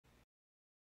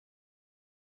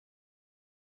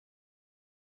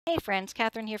Hey friends,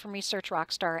 Catherine here from Research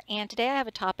Rockstar, and today I have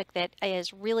a topic that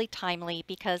is really timely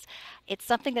because it's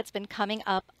something that's been coming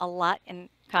up a lot in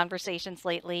conversations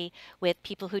lately with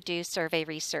people who do survey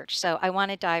research. So I want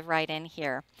to dive right in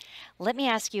here. Let me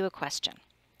ask you a question,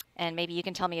 and maybe you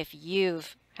can tell me if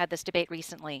you've had this debate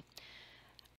recently.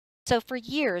 So for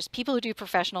years, people who do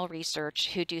professional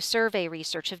research, who do survey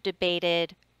research, have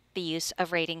debated the use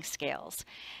of rating scales.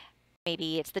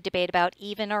 Maybe it's the debate about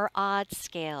even or odd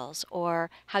scales, or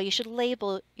how you should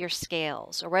label your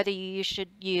scales, or whether you should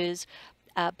use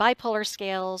bipolar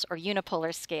scales or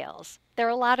unipolar scales. There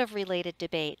are a lot of related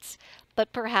debates,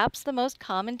 but perhaps the most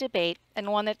common debate,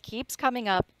 and one that keeps coming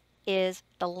up, is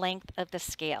the length of the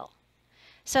scale.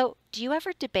 So, do you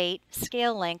ever debate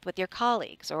scale length with your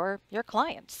colleagues or your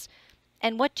clients?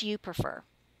 And what do you prefer?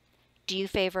 Do you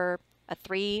favor a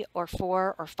 3 or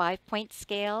 4 or 5 point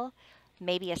scale?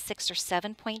 Maybe a 6 or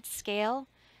 7 point scale?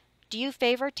 Do you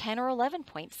favor 10 or 11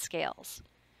 point scales?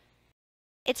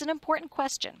 It's an important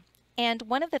question. And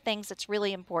one of the things that's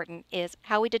really important is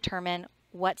how we determine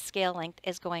what scale length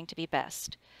is going to be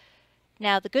best.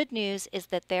 Now, the good news is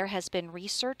that there has been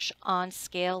research on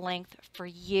scale length for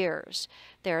years.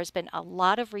 There has been a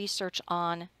lot of research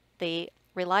on the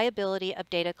reliability of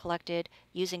data collected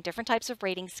using different types of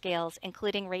rating scales,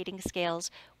 including rating scales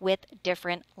with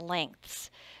different lengths.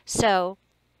 So,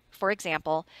 for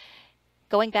example,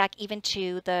 going back even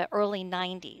to the early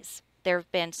 90s, there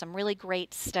have been some really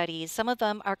great studies. Some of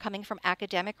them are coming from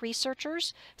academic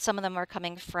researchers, some of them are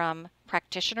coming from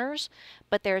practitioners,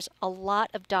 but there's a lot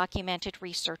of documented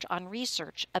research on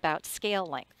research about scale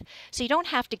length. So you don't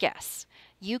have to guess.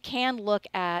 You can look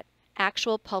at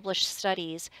actual published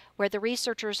studies where the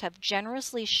researchers have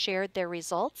generously shared their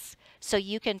results so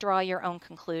you can draw your own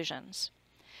conclusions.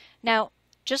 Now,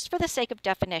 just for the sake of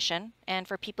definition, and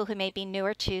for people who may be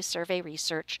newer to survey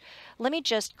research, let me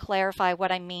just clarify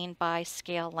what I mean by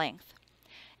scale length.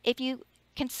 If you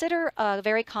consider a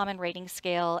very common rating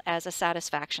scale as a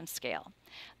satisfaction scale,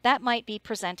 that might be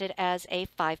presented as a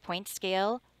 5 point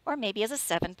scale, or maybe as a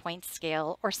 7 point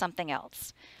scale, or something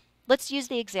else. Let's use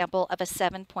the example of a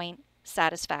 7 point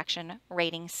satisfaction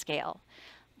rating scale.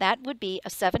 That would be a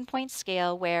 7 point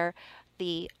scale where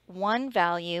the 1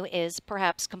 value is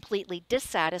perhaps completely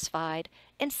dissatisfied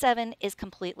and 7 is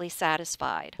completely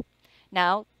satisfied.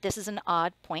 Now, this is an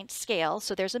odd point scale,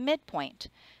 so there's a midpoint,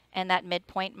 and that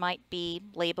midpoint might be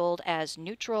labeled as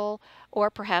neutral or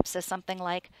perhaps as something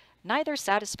like neither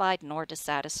satisfied nor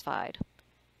dissatisfied.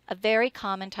 A very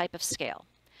common type of scale.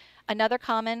 Another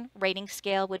common rating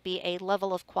scale would be a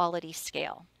level of quality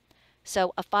scale.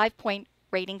 So a 5 point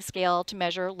rating scale to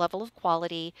measure level of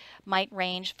quality might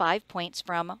range 5 points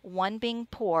from 1 being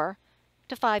poor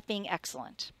to 5 being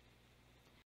excellent.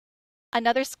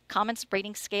 Another common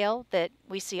rating scale that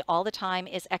we see all the time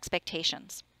is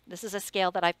expectations. This is a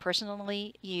scale that I've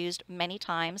personally used many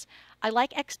times. I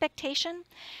like expectation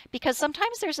because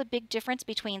sometimes there's a big difference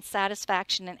between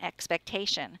satisfaction and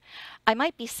expectation. I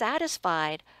might be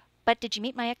satisfied, but did you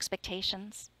meet my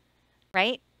expectations?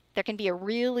 Right? There can be a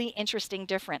really interesting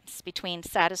difference between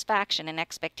satisfaction and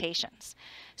expectations.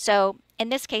 So in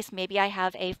this case, maybe I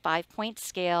have a 5 point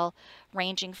scale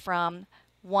ranging from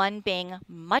 1 being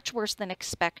much worse than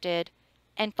expected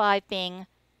and 5 being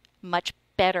much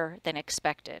better than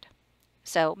expected.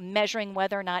 So measuring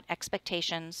whether or not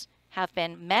expectations have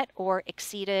been met or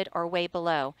exceeded or way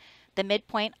below. The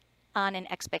midpoint on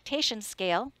an expectation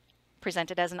scale,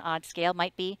 presented as an odd scale,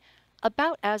 might be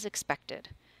about as expected.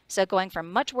 So going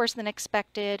from much worse than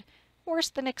expected,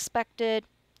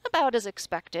 about as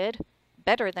expected,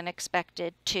 better than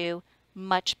expected, to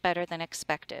much better than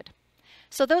expected.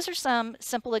 So those are some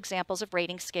simple examples of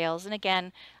rating scales. And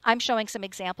again, I'm showing some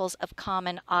examples of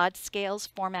common odd scales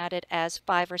formatted as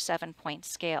 5 or 7 point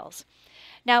scales.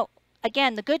 Now,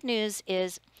 again, the good news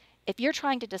is if you're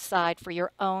trying to decide for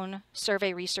your own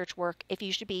survey research work if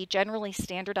you should be generally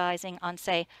standardizing on,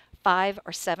 say, 5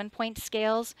 or 7 point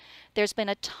scales, there's been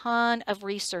a ton of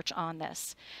research on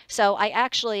this. So I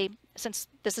actually, since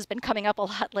this has been coming up a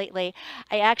lot lately,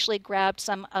 I actually grabbed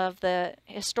some of the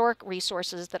historic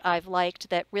resources that I've liked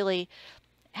that really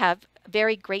have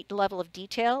very great level of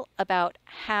detail about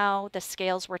how the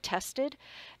scales were tested.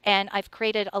 And I've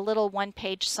created a little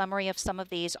one-page summary of some of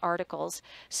these articles.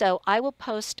 So I will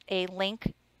post a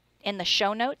link in the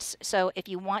show notes. So if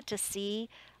you want to see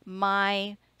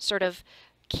my sort of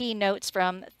key notes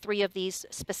from 3 of these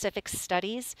specific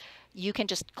studies, you can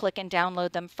just click and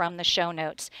download them from the show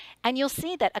notes. And you'll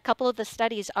see that a couple of the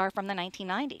studies are from the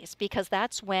 1990s because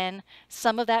that's when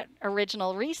some of that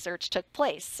original research took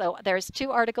place. So there's 2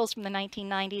 articles from the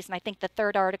 1990s, and I think the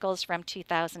 3rd article is from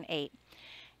 2008.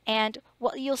 And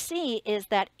what you'll see is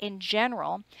that in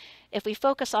general, if we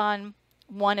focus on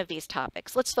one of these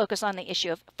topics, let's focus on the issue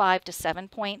of 5 to 7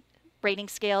 point rating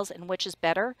scales and which is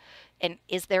better. And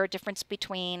is there a difference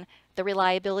between the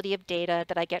reliability of data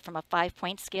that I get from a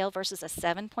 5-point scale versus a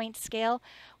 7-point scale?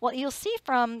 What you'll see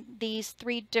from these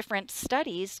 3 different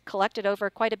studies collected over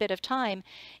quite a bit of time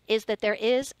is that there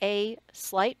is a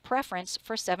slight preference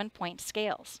for 7-point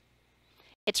scales.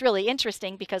 It's really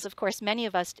interesting because, of course, many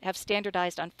of us have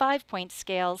standardized on 5-point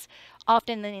scales,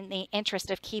 often in the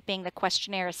interest of keeping the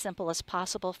questionnaire as simple as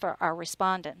possible for our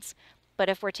respondents. But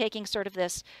if we're taking sort of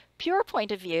this pure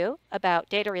point of view about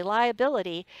data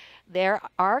reliability, there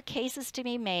are cases to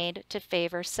be made to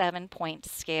favor 7-point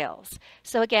scales.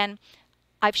 So again,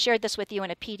 I've shared this with you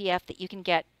in a PDF that you can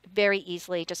get very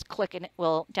easily. Just click and it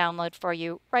will download for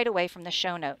you right away from the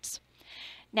show notes.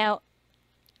 Now,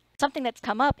 something that's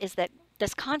come up is that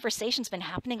this conversation's been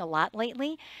happening a lot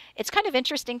lately. It's kind of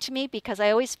interesting to me because I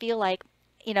always feel like,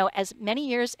 you know, as many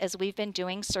years as we've been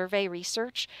doing survey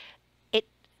research,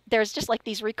 there's just like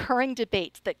these recurring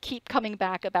debates that keep coming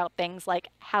back about things like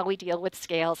how we deal with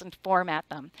scales and format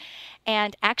them.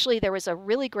 And actually, there was a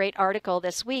really great article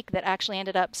this week that actually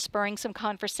ended up spurring some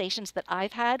conversations that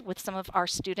I've had with some of our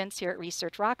students here at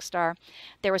Research Rockstar.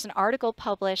 There was an article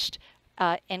published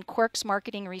in Quirks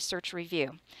Marketing Research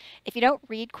Review. If you don't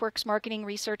read Quirks Marketing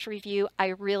Research Review, I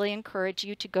really encourage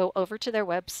you to go over to their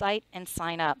website and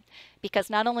sign up,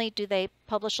 because not only do they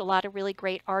publish a lot of really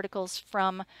great articles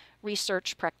from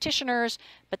research practitioners,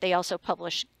 but they also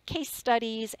publish case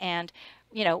studies and,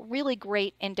 you know, really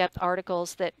great in-depth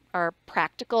articles that are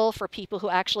practical for people who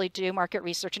actually do market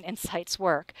research and insights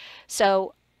work.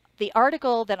 So the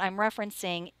article that I'm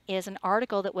referencing is an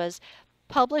article that was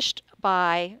published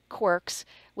by Quirks,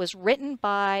 was written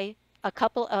by a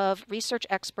couple of research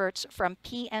experts from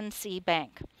PNC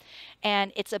Bank.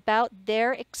 And it's about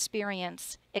their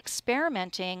experience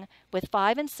experimenting with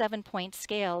 5 and 7-point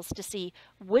scales to see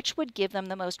which would give them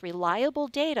the most reliable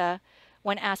data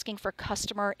when asking for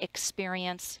customer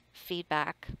experience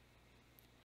feedback.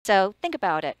 So think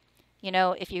about it. You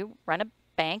know, if you run a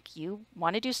bank, you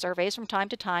want to do surveys from time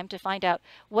to find out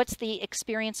what's the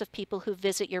experience of people who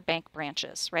visit your bank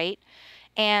branches, right?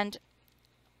 And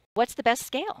what's the best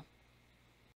scale?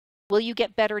 Will you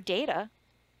get better data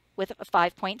with a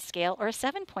 5-point scale or a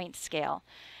 7-point scale?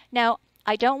 Now,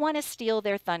 I don't want to steal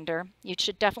their thunder. You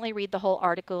should definitely read the whole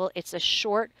article. It's a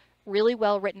short, really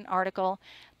well-written article.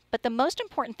 But the most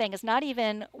important thing is not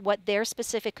even what their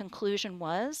specific conclusion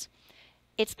was.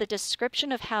 It's the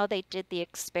description of how they did the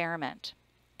experiment.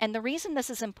 And the reason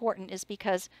this is important is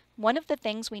because one of the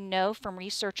things we know from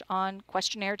research on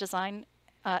questionnaire design,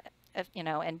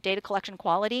 and data collection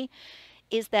quality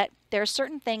is that there are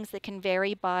certain things that can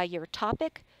vary by your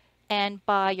topic and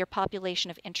by your population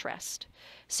of interest.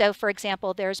 So for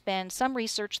example, there's been some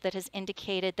research that has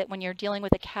indicated that when you're dealing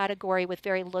with a category with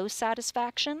very low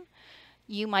satisfaction,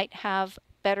 you might have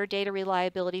better data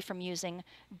reliability from using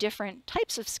different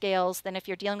types of scales than if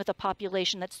you're dealing with a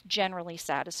population that's generally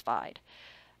satisfied.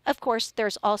 Of course,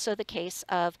 there's also the case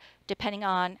of depending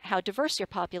on how diverse your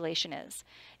population is.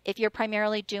 If you're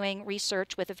primarily doing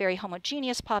research with a very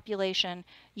homogeneous population,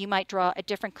 you might draw a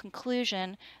different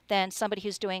conclusion than somebody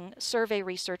who's doing survey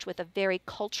research with a very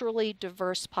culturally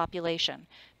diverse population,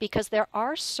 because there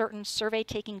are certain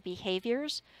survey-taking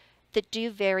behaviors that do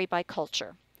vary by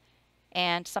culture.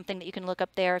 And something that you can look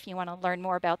up there if you want to learn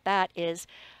more about that is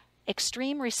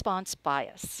extreme response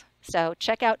bias. So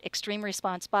check out extreme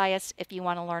response bias if you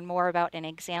want to learn more about an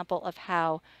example of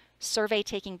how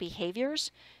survey-taking behaviors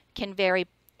can vary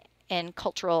in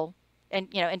cultural and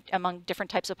among different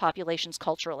types of populations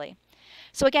culturally.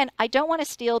 So again, I don't want to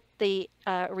steal the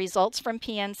results from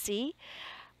PNC,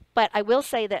 but I will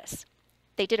say this.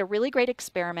 They did a really great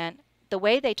experiment. The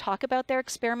way they talk about their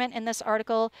experiment in this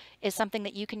article is something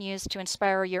that you can use to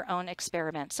inspire your own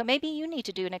experiment. So maybe you need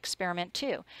to do an experiment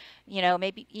too.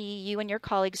 Maybe you and your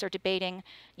colleagues are debating,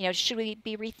 should we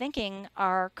be rethinking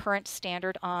our current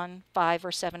standard on 5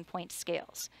 or 7-point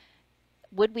scales?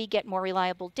 Would we get more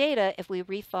reliable data if we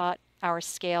rethought our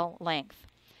scale length?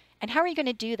 And how are you going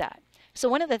to do that? So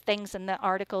one of the things in the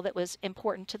article that was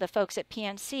important to the folks at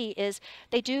PNC is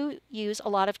they do use a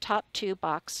lot of top 2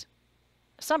 box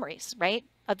summaries, right?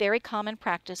 A very common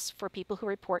practice for people who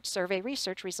report survey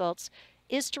research results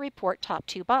is to report top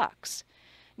 2 box.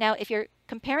 Now, if you're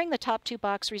comparing the top 2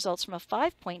 box results from a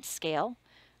 5-point scale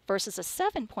versus a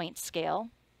 7-point scale,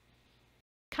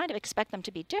 kind of expect them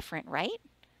to be different, right?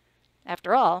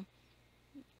 After all,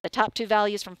 the top 2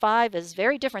 values from 5 is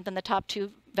very different than the top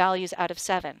 2 values out of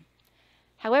 7.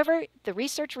 However, the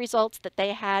research results that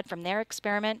they had from their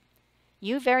experiment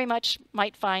you very much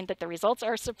might find that the results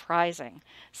are surprising.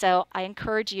 So I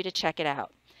encourage you to check it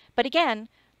out. But again,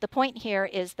 the point here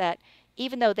is that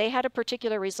even though they had a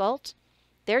particular result,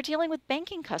 they're dealing with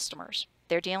banking customers.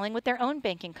 They're dealing with their own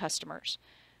banking customers.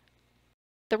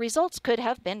 The results could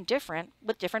have been different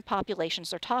with different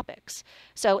populations or topics.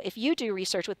 So if you do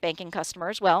research with banking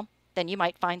customers, well, then you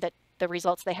might find that the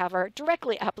results they have are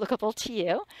directly applicable to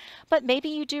you. But maybe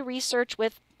you do research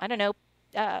with, I don't know,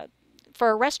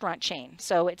 for a restaurant chain.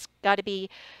 So it's got to be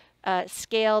a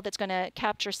scale that's going to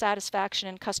capture satisfaction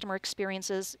and customer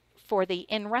experiences for the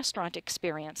in-restaurant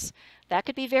experience. That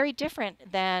could be very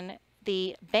different than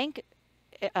the bank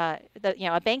a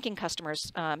banking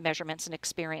customer's measurements and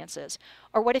experiences.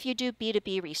 Or what if you do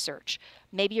B2B research?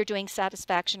 Maybe you're doing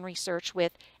satisfaction research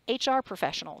with HR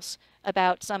professionals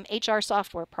about some HR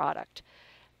software product.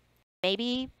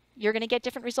 Maybe you're going to get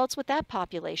different results with that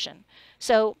population.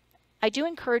 So I do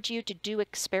encourage you to do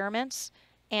experiments.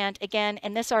 And again,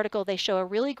 in this article, they show a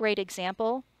really great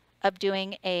example of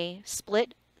doing a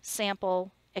split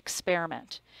sample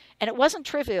experiment. And it wasn't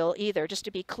trivial either, just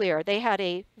to be clear. They had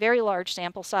a very large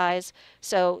sample size,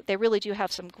 so they really do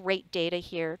have some great data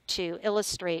here to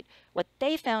illustrate what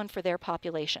they found for their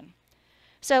population.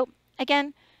 So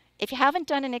again, if you haven't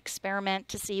done an experiment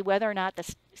to see whether or not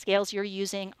the scales you're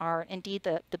using are indeed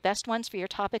the best ones for your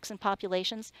topics and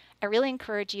populations, I really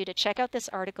encourage you to check out this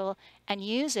article and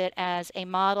use it as a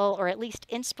model or at least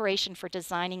inspiration for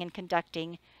designing and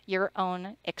conducting your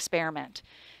own experiment.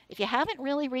 If you haven't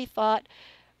really rethought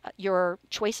your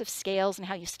choice of scales and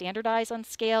how you standardize on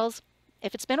scales,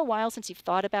 if it's been a while since you've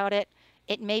thought about it,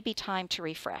 it may be time to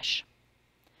refresh.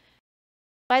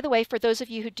 By the way, for those of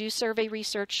you who do survey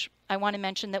research, I want to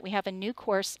mention that we have a new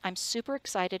course I'm super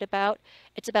excited about.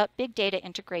 It's about big data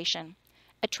integration.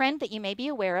 A trend that you may be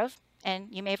aware of, and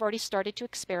you may have already started to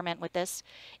experiment with this,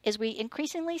 is we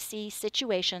increasingly see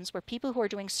situations where people who are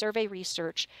doing survey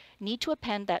research need to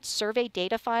append that survey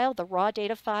data file, the raw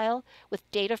data file, with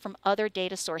data from other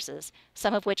data sources,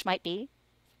 some of which might be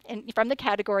from the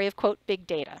category of, quote, big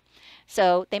data.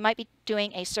 So they might be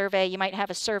doing a survey. You might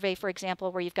have a survey, for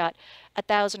example, where you've got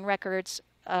 1,000 records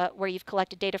where you've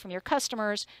collected data from your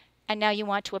customers, and now you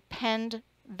want to append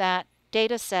that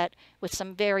data set with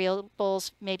some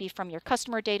variables, maybe from your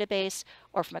customer database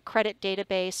or from a credit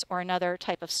database or another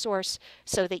type of source,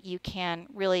 so that you can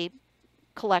really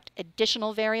collect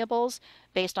additional variables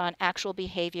based on actual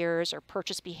behaviors or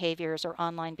purchase behaviors or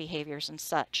online behaviors and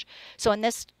such. So in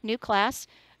this new class,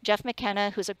 Jeff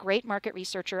McKenna, who's a great market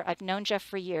researcher, I've known Jeff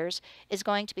for years, is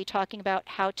going to be talking about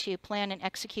how to plan and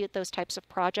execute those types of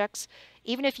projects,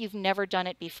 even if you've never done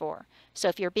it before. So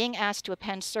if you're being asked to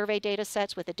append survey data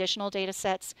sets with additional data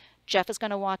sets, Jeff is going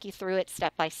to walk you through it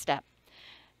step by step.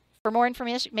 For more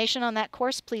information on that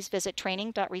course, please visit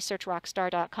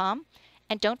training.researchrockstar.com.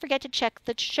 And don't forget to check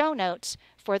the show notes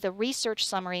for the research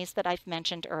summaries that I've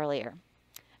mentioned earlier.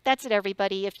 That's it,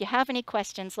 everybody. If you have any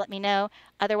questions, let me know.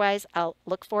 Otherwise, I'll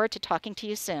look forward to talking to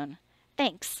you soon.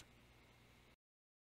 Thanks.